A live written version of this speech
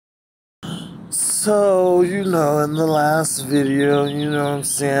So, in the last video, what I'm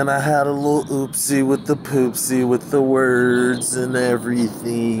saying, I had a little oopsie with the poopsie with the words and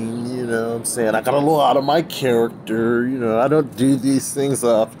everything, what I'm saying. I got a little out of my character, I don't do these things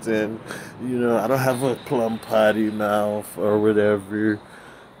often, I don't have a plum potty mouth or whatever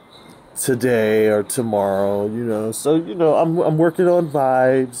today or tomorrow, So, I'm working on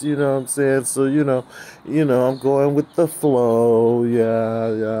vibes, what I'm saying? So, I'm going with the flow.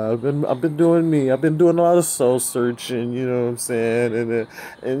 Yeah, yeah. I've been doing me. I've been doing a lot of soul searching, what I'm saying?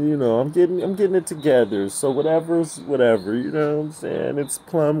 And I'm getting it together. So whatever's whatever, what I'm saying? It's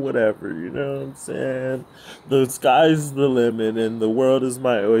plum whatever, what I'm saying? The sky's the limit and the world is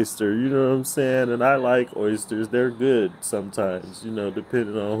my oyster, what I'm saying? And I like oysters. They're good sometimes,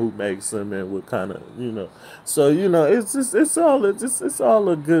 depending on who makes them and what kind of, So, it's all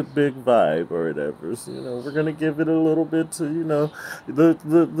a good big vibe or whatever. So, we're gonna give it a little bit to,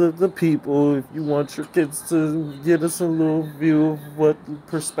 the people. If you want your kids to get us a little view of what the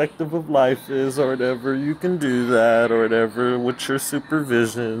perspective of life is or whatever, you can do that or whatever with your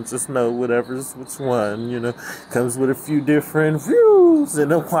supervision. Just know whatever's which one, comes with a few different views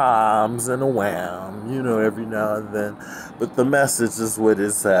and a qualms and a wham, every now and then. But the message is what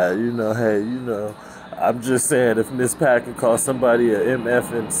it's at, hey, I'm just saying, if Miss Pat can call somebody a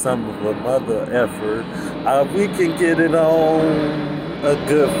MF and some of a mother effer, we can get it on a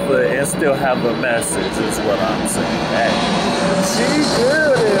good foot and still have a message, is what I'm saying. Hey, she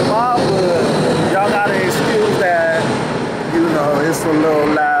good in my book. Y'all gotta excuse that. It's a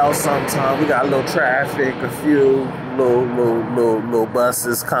little loud sometimes. We got a little traffic, a few little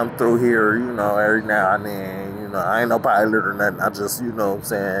buses come through here, every now and then. I ain't no pilot or nothing. I just, what I'm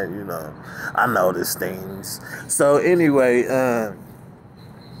saying, I notice things. So anyway,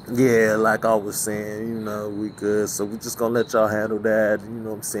 yeah, like I was saying, we good. So we just gonna let y'all handle that,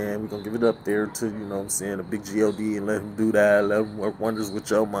 what I'm saying? We gonna give it up there to, what I'm saying, a big God and let him do that. Let him work wonders with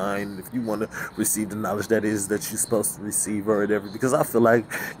your mind. If you want to receive the knowledge that you're supposed to receive or whatever. Because I feel like,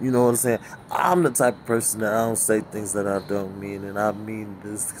 what I'm saying, I'm the type of person that I don't say things that I don't mean. And I mean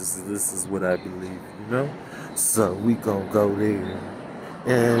this because this is what I believe, So we gonna go there.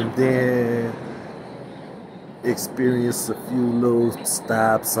 And then experience a few little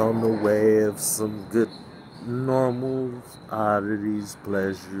stops on the way of some good normal oddities,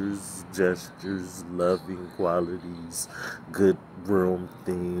 pleasures, gestures, loving qualities, good room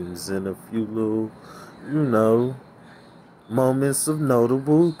themes, and a few little, moments of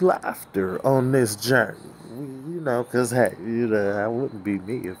notable laughter on this journey. Because, hey, I wouldn't be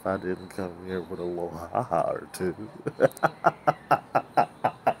me if I didn't come here with a little ha-ha or two.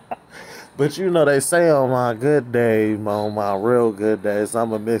 But they say on my good day, on my real good days,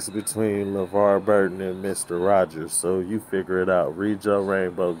 I'm a mix between LeVar Burton and Mr. Rogers. So you figure it out. Read your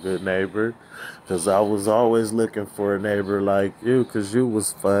rainbow, good neighbor. Because I was always looking for a neighbor like you, because you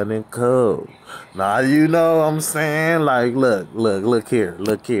was fun and cool. Now, you know what I'm saying? Like, look here,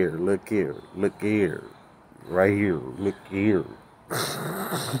 look here, look here, look here. Right here, look here.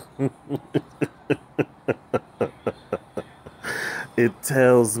 It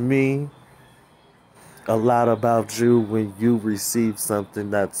tells me a lot about you when you receive something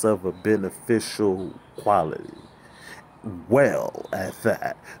that's of a beneficial quality. Well, at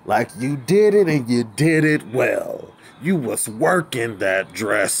that. Like you did it and you did it well. You was working that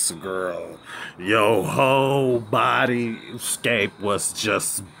dress, girl. Your whole body scape was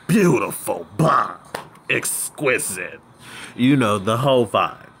just beautiful, bomb, exquisite. The whole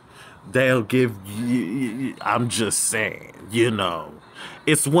vibe. They'll give you, I'm just saying,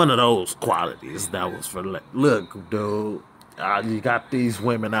 it's one of those qualities that was for, look, dude, you got these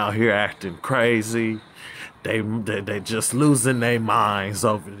women out here acting crazy. They just losing their minds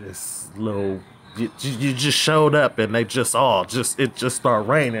over this little, you just showed up and they just it just started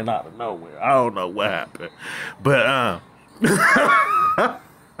raining out of nowhere. I don't know what happened. But,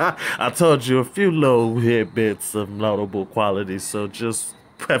 I told you a few little bits of notable qualities, so just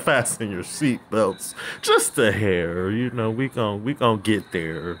fasten your seatbelts just a hair. We gon' get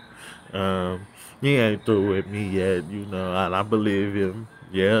there. He ain't through with me yet, and I believe him.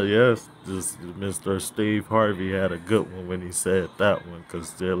 Yeah, yes, this Mr. Steve Harvey had a good one when he said that one,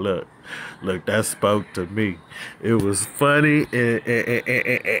 because look, that spoke to me. It was funny,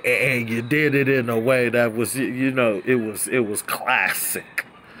 and you did it in a way that was, it was classic,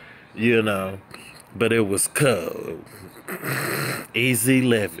 but it was cool. Easy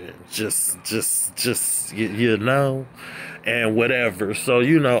living, just and whatever. So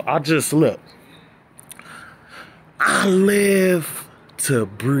I just look. I live to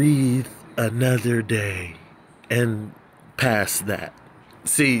breathe another day, and past that.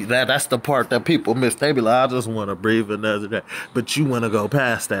 See, that's the part that people miss. They be like, I just want to breathe another day. But you want to go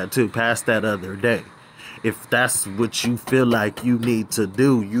past that too, past that other day. If that's what you feel like you need to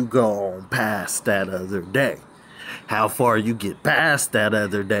do, you go on past that other day. How far you get past that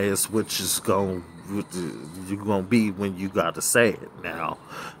other day is what you're gonna be when you gotta say it. Now,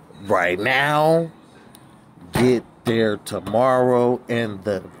 right now, get there tomorrow and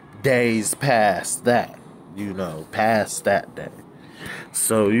the days past that. Past that day.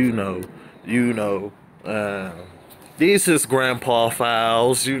 So you know, uh, these is grandpa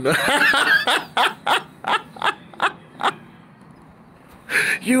files. You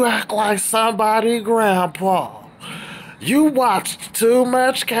act like somebody grandpa. You watched too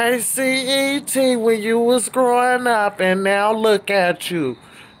much KCET when you was growing up, and now look at you.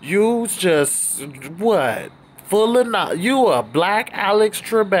 You just, what? Full of knowledge. You a black Alex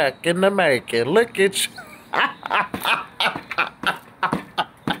Trebek in the making. Look at you.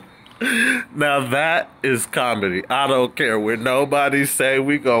 Now that is comedy. I don't care when nobody say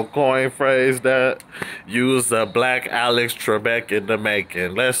we gonna coin phrase that. Use a black Alex Trebek in the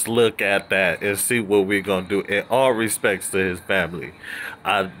making. Let's look at that and see what we gonna do. In all respects to his family,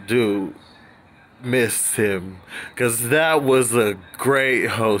 I do miss him because that was a great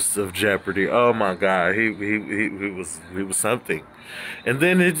host of Jeopardy. Oh my God, he was something. And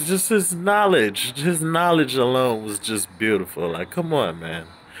then it's just his knowledge. His knowledge alone was just beautiful. Like, come on, man.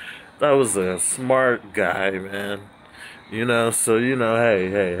 That was a smart guy, man. So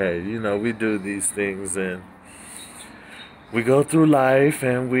hey, we do these things and we go through life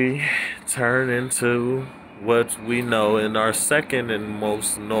and we turn into what we know in our second and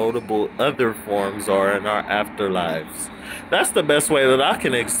most notable other forms are in our afterlives. That's the best way that I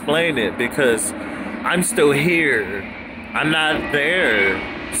can explain it because I'm still here. I'm not there,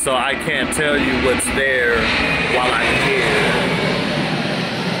 so I can't tell you what's there while I'm here.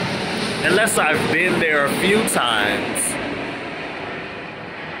 Unless I've been there a few times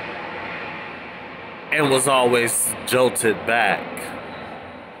and was always jolted back.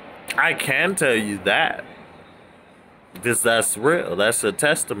 I can tell you that. Because that's real. That's a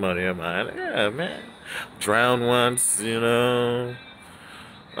testimony of mine. Yeah, man. Drowned once,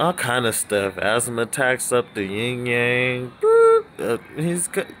 all kind of stuff. Asthma attacks up the yin yang. Get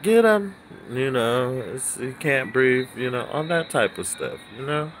him. He can't breathe. All that type of stuff.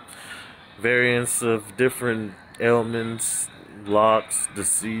 Variants of different ailments, locks,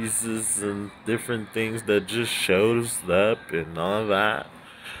 diseases, and different things that just shows up and all that.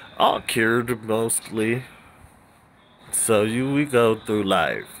 All cured mostly. So we go through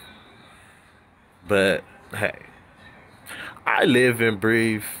life. But hey, I live and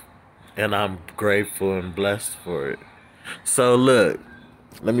breathe and I'm grateful and blessed for it. So look,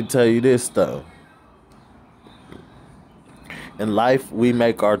 let me tell you this though. In life, we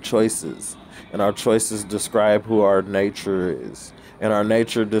make our choices, and our choices describe who our nature is. And our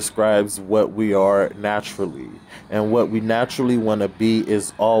nature describes what we are naturally. And what we naturally want to be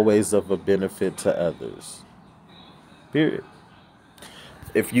is always of a benefit to others. Period.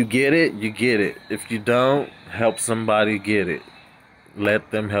 If you get it, you get it. If you don't, help somebody get it. Let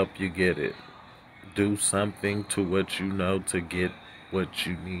them help you get it. Do something to what you know to get what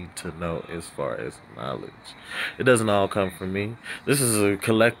you need to know as far as knowledge. It doesn't all come from me. This is a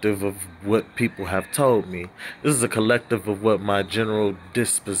collective of what people have told me. This is a collective of what my general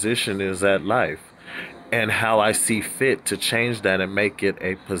disposition is at life and how I see fit to change that and make it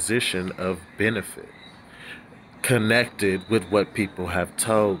a position of benefit connected with what people have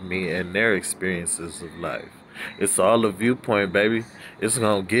told me and their experiences of life. It's all a viewpoint, baby. It's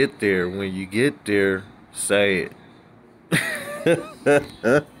gonna get there. When you get there, say it.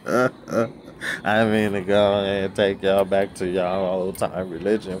 I mean to go and take y'all back to y'all old time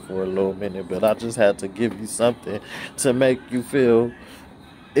religion for a little minute, but I just had to give you something to make you feel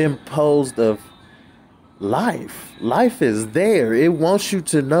imposed of life. Life is there. It wants you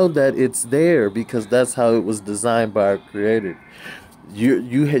to know that it's there because that's how it was designed by our creator.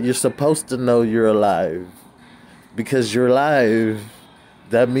 You're supposed to know you're alive because you're alive.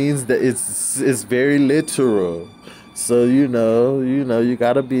 That means that it's very literal. So you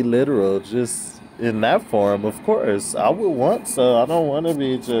gotta be literal, just in that form. Of course, I would want so. I don't want to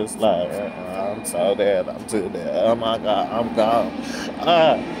be just like I'm so dead, I'm too dead. Oh my God, I'm gone.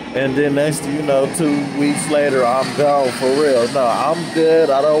 And then next, 2 weeks later, I'm gone for real. No, I'm good.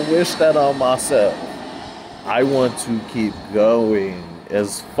 I don't wish that on myself. I want to keep going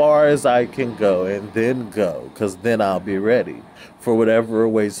as far as I can go, and then go, cause then I'll be ready for whatever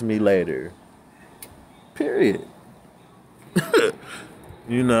awaits me later. Period.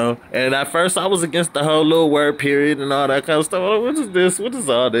 You know, and at first I was against the whole little word period and all that kind of stuff. Like, what is this? What is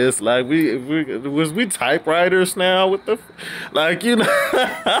all this? Like, we typewriters now? What the, like, you know?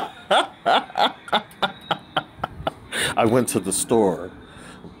 I went to the store,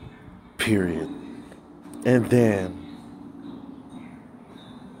 period, and then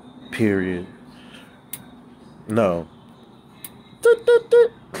period. No,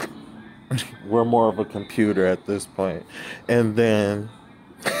 we're more of a computer at this point, and then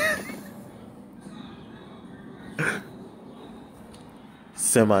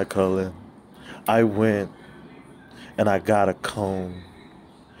semicolon. I went and I got a cone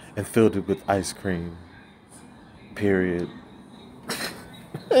and filled it with ice cream. Period.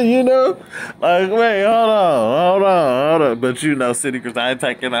 You know, like, wait, hold on. But you know, City, cause I ain't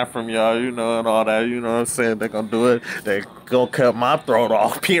taking that from y'all, you know, and all that, you know what I'm saying? They gonna do it. They gonna cut my throat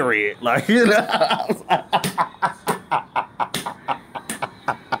off, period. Like, you know.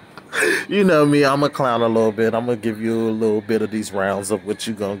 You know me, I'm a clown a little bit. I'm gonna give you a little bit of these rounds of what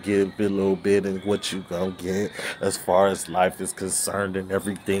you gonna give a little bit and what you gonna get as far as life is concerned and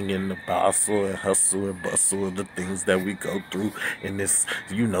everything in the bustle and hustle and bustle of the things that we go through in this,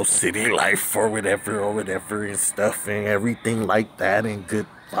 you know, city life or whatever and stuff and everything like that and good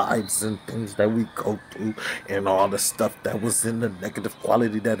vibes and things that we go through and all the stuff that was in the negative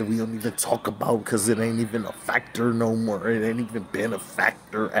quality that we don't even talk about because it ain't even a factor no more. It ain't even been a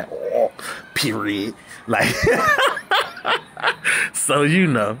factor at all, period. Like, so, you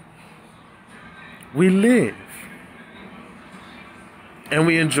know, we live and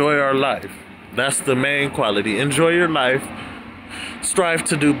we enjoy our life. That's the main quality. Enjoy your life, strive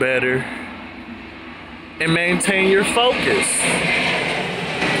to do better, and maintain your focus.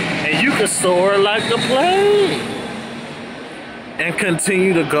 And you can soar like a plane and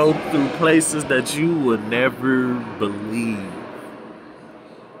continue to go through places that you would never believe.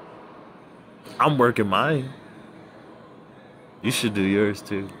 I'm working mine. You should do yours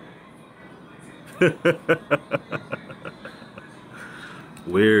too.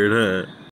 Weird, huh?